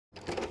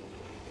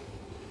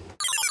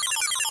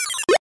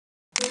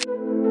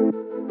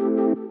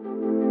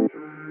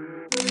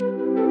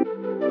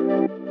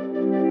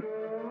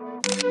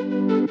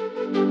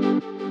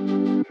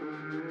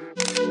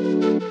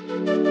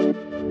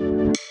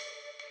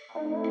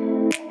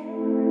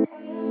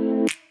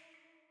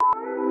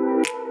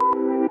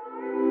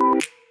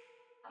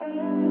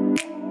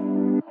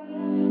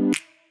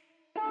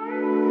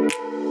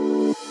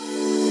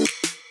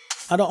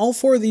Out of all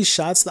four of these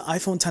shots, the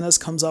iPhone XS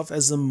comes off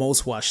as the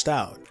most washed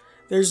out.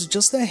 There's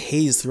just a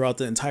haze throughout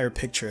the entire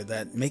picture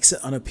that makes it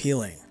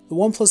unappealing. The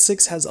OnePlus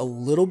 6 has a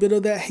little bit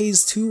of that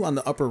haze too on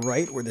the upper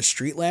right where the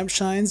street lamp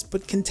shines,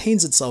 but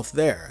contains itself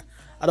there.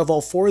 Out of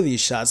all four of these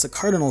shots, the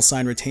cardinal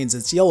sign retains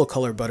its yellow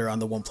color better on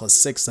the OnePlus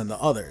 6 than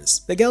the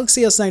others. The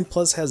Galaxy S9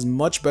 Plus has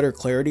much better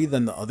clarity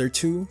than the other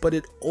two, but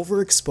it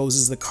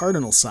overexposes the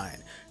cardinal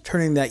sign,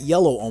 turning that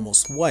yellow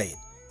almost white,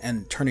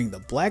 and turning the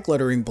black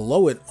lettering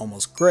below it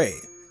almost gray.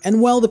 And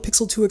while the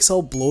Pixel 2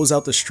 XL blows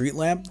out the street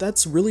lamp,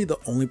 that's really the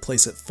only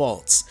place it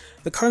faults.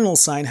 The cardinal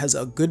sign has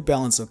a good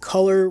balance of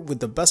color, with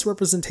the best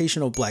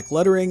representation of black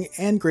lettering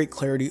and great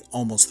clarity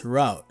almost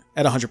throughout.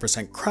 At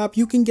 100% crop,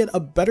 you can get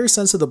a better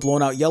sense of the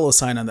blown out yellow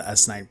sign on the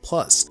S9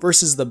 Plus,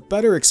 versus the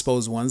better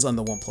exposed ones on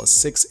the OnePlus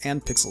 6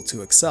 and Pixel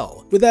 2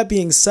 XL. With that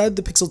being said,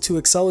 the Pixel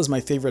 2 XL is my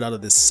favorite out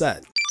of this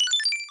set.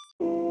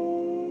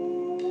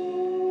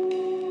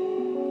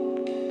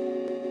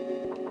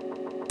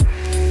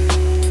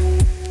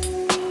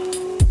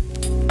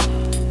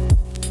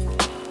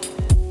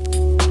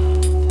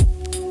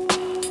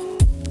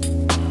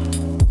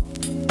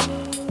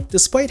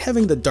 Despite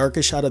having the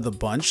darkest out of the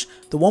bunch,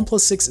 the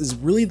OnePlus 6 is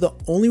really the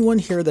only one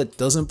here that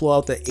doesn't blow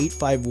out the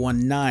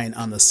 8519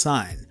 on the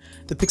sign.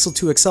 The Pixel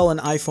 2 XL and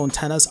iPhone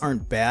XS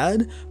aren't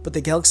bad, but the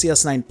Galaxy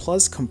S9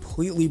 Plus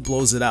completely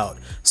blows it out,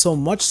 so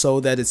much so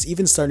that it's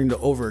even starting to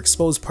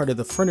overexpose part of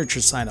the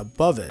furniture sign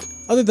above it.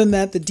 Other than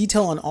that, the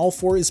detail on all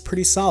four is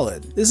pretty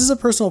solid. This is a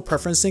personal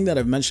preference thing that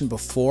I've mentioned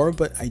before,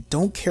 but I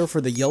don't care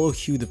for the yellow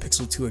hue the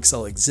Pixel 2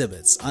 XL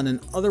exhibits on an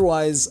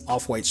otherwise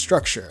off-white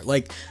structure.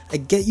 Like, I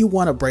get you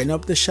want to brighten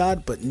up the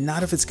shot, but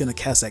not if it's going to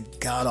cast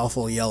that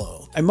god-awful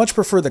yellow. I much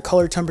prefer the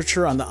color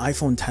temperature on the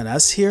iPhone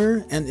XS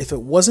here, and if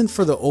it wasn't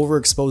for the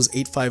overexposed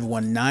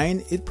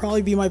 8519, it'd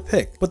probably be my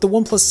pick. But the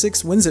OnePlus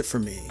 6 wins it for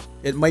me.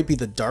 It might be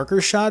the darker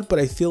shot, but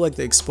I feel like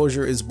the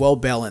exposure is well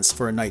balanced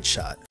for a night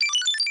shot.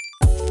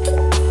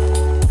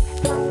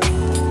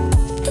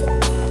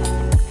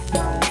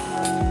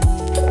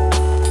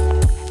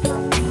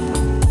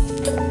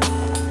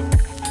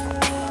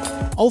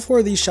 All four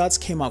of these shots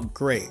came out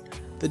great.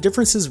 The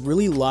differences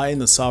really lie in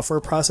the software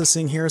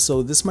processing here,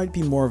 so this might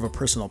be more of a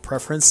personal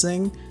preference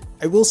thing.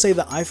 I will say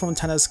the iPhone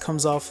XS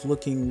comes off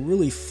looking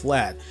really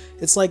flat.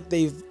 It's like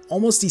they've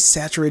almost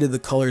desaturated the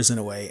colors in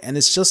a way, and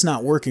it's just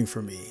not working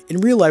for me. In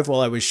real life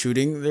while I was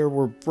shooting, there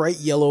were bright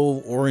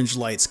yellow-orange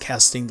lights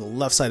casting the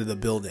left side of the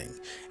building,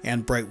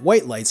 and bright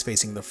white lights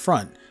facing the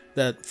front,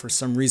 that for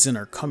some reason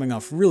are coming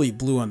off really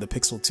blue on the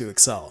Pixel 2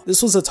 XL.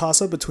 This was a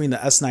toss-up between the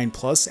S9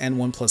 Plus and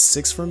OnePlus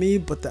 6 for me,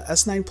 but the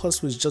S9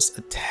 Plus was just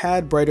a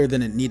tad brighter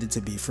than it needed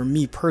to be for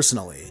me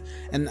personally,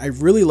 and I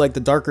really like the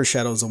darker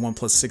shadows the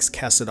OnePlus 6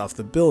 casted off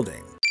the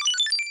building.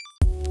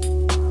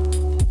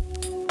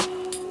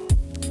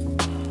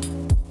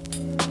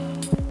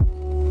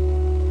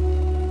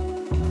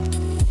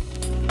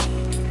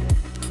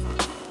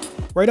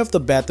 Right off the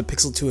bat, the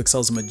Pixel 2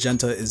 XL's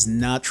magenta is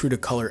not true to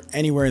color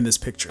anywhere in this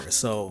picture,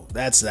 so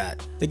that's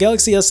that. The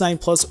Galaxy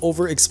S9 Plus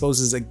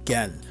overexposes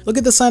again. Look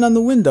at the sign on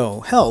the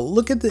window. Hell,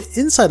 look at the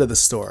inside of the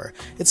store.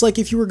 It's like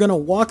if you were gonna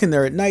walk in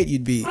there at night,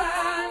 you'd be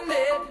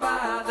blinded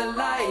by the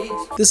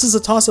light. This is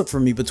a toss-up for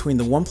me between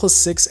the OnePlus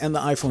 6 and the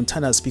iPhone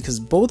XS because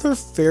both are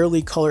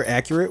fairly color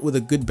accurate with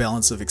a good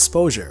balance of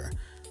exposure.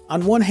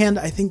 On one hand,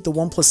 I think the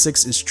OnePlus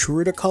 6 is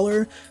truer to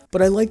color,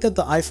 but I like that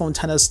the iPhone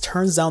XS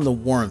turns down the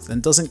warmth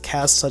and doesn't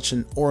cast such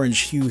an orange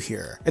hue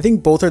here. I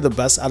think both are the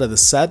best out of the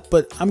set,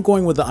 but I'm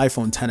going with the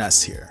iPhone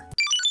XS here.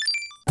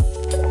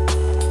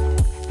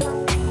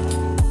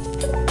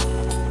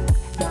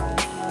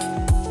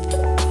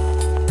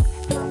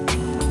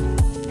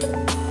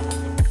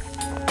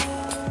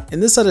 In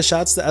this set of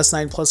shots, the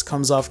S9 Plus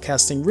comes off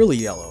casting really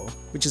yellow,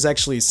 which is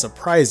actually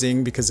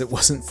surprising because it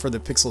wasn't for the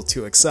Pixel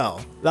 2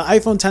 XL. The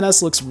iPhone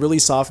XS looks really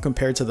soft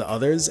compared to the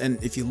others,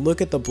 and if you look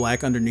at the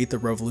black underneath the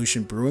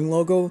Revolution Brewing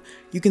logo,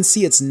 you can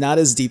see it's not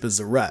as deep as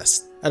the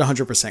rest. At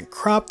 100%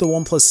 crop, the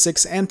OnePlus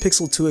 6 and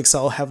Pixel 2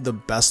 XL have the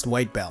best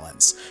white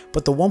balance,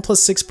 but the OnePlus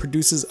 6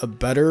 produces a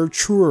better,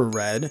 truer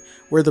red,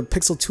 where the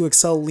Pixel 2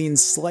 XL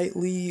leans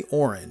slightly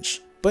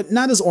orange, but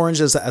not as orange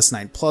as the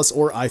S9 Plus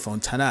or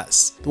iPhone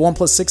XS. The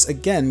OnePlus 6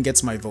 again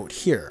gets my vote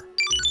here.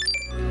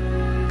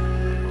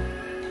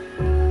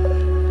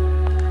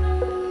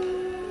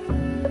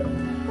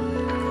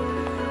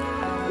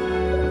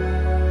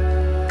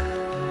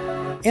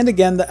 And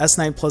again, the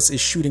S9 Plus is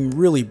shooting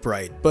really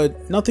bright,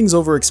 but nothing's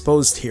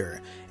overexposed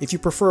here. If you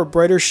prefer a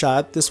brighter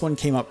shot, this one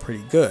came out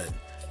pretty good.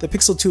 The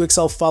Pixel 2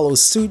 XL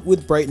follows suit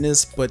with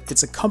brightness, but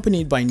it's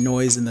accompanied by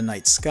noise in the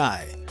night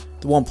sky.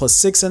 The OnePlus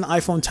 6 and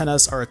iPhone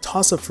XS are a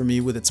toss-up for me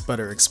with its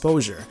better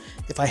exposure.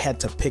 If I had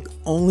to pick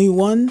only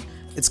one,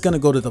 it's gonna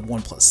go to the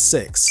OnePlus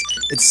 6.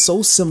 It's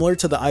so similar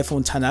to the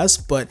iPhone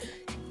XS, but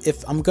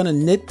if I'm gonna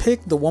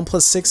nitpick, the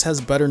OnePlus 6 has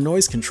better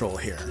noise control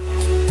here.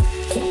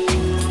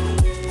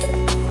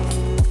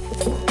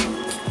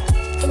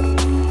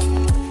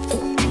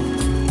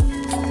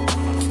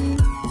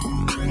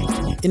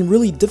 In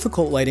really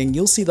difficult lighting,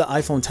 you'll see the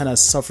iPhone XS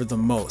suffer the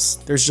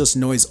most. There's just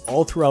noise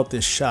all throughout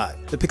this shot.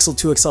 The Pixel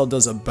 2 XL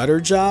does a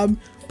better job,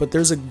 but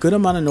there's a good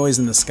amount of noise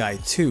in the sky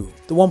too.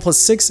 The OnePlus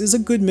 6 is a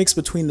good mix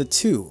between the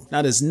two.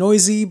 Not as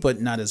noisy, but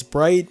not as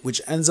bright,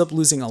 which ends up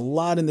losing a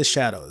lot in the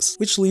shadows,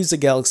 which leaves the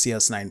Galaxy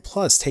S9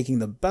 Plus taking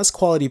the best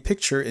quality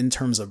picture in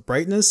terms of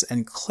brightness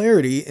and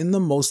clarity in the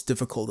most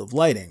difficult of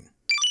lighting.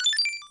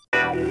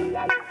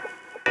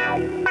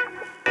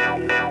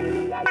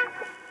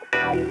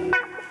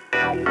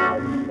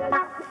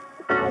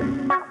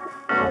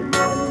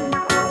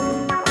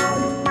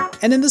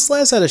 And in this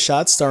last set of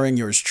shots starring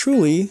yours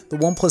truly, the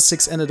OnePlus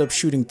 6 ended up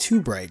shooting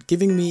too bright,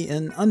 giving me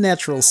an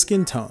unnatural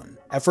skin tone.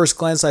 At first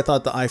glance I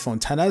thought the iPhone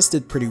XS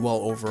did pretty well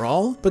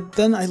overall, but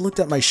then I looked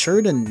at my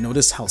shirt and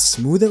noticed how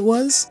smooth it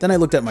was. Then I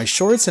looked at my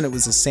shorts and it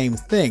was the same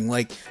thing,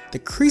 like the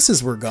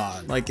creases were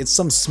gone, like it's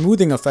some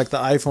smoothing effect the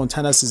iPhone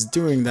XS is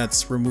doing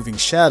that's removing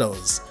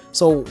shadows.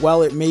 So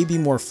while it may be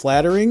more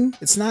flattering,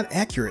 it's not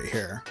accurate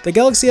here. The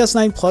Galaxy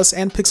S9 Plus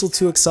and Pixel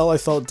 2 XL I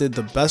felt did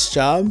the best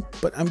job,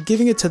 but I'm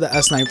giving it to the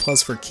S9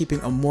 Plus for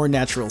keeping a more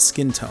natural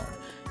skin tone.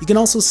 You can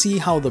also see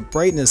how the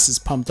brightness is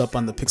pumped up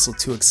on the Pixel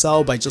 2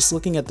 XL by just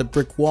looking at the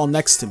brick wall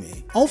next to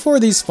me. All four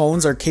of these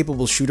phones are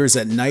capable shooters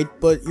at night,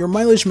 but your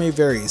mileage may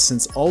vary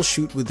since all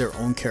shoot with their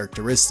own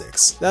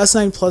characteristics. The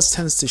S9 Plus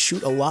tends to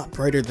shoot a lot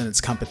brighter than its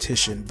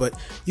competition, but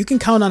you can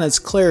count on its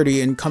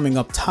clarity in coming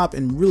up top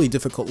in really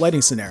difficult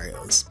lighting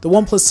scenarios. The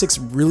OnePlus 6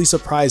 really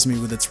surprised me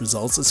with its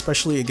results,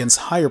 especially against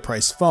higher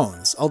priced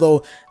phones,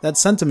 although that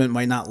sentiment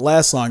might not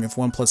last long if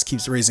OnePlus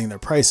keeps raising their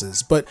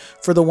prices, but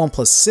for the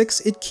OnePlus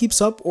 6 it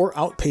keeps up or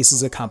outpaces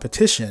a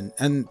competition,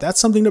 and that's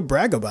something to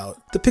brag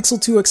about. The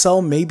Pixel 2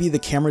 XL may be the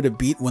camera to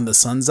beat when the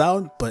sun's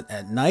out, but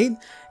at night,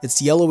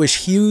 its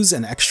yellowish hues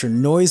and extra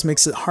noise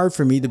makes it hard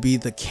for me to be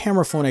the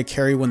camera phone I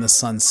carry when the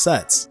sun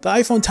sets. The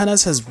iPhone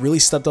XS has really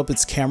stepped up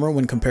its camera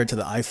when compared to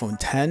the iPhone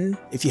X.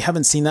 If you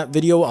haven't seen that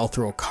video, I'll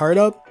throw a card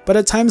up, but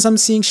at times I'm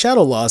seeing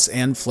shadow loss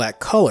and flat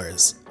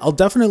colors. I'll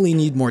definitely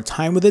need more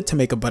time with it to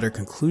make a better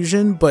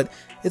conclusion, but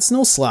it's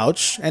no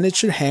slouch, and it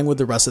should hang with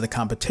the rest of the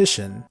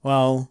competition.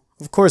 Well,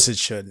 of course it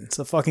should. It's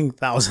a fucking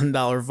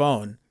 $1,000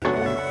 phone.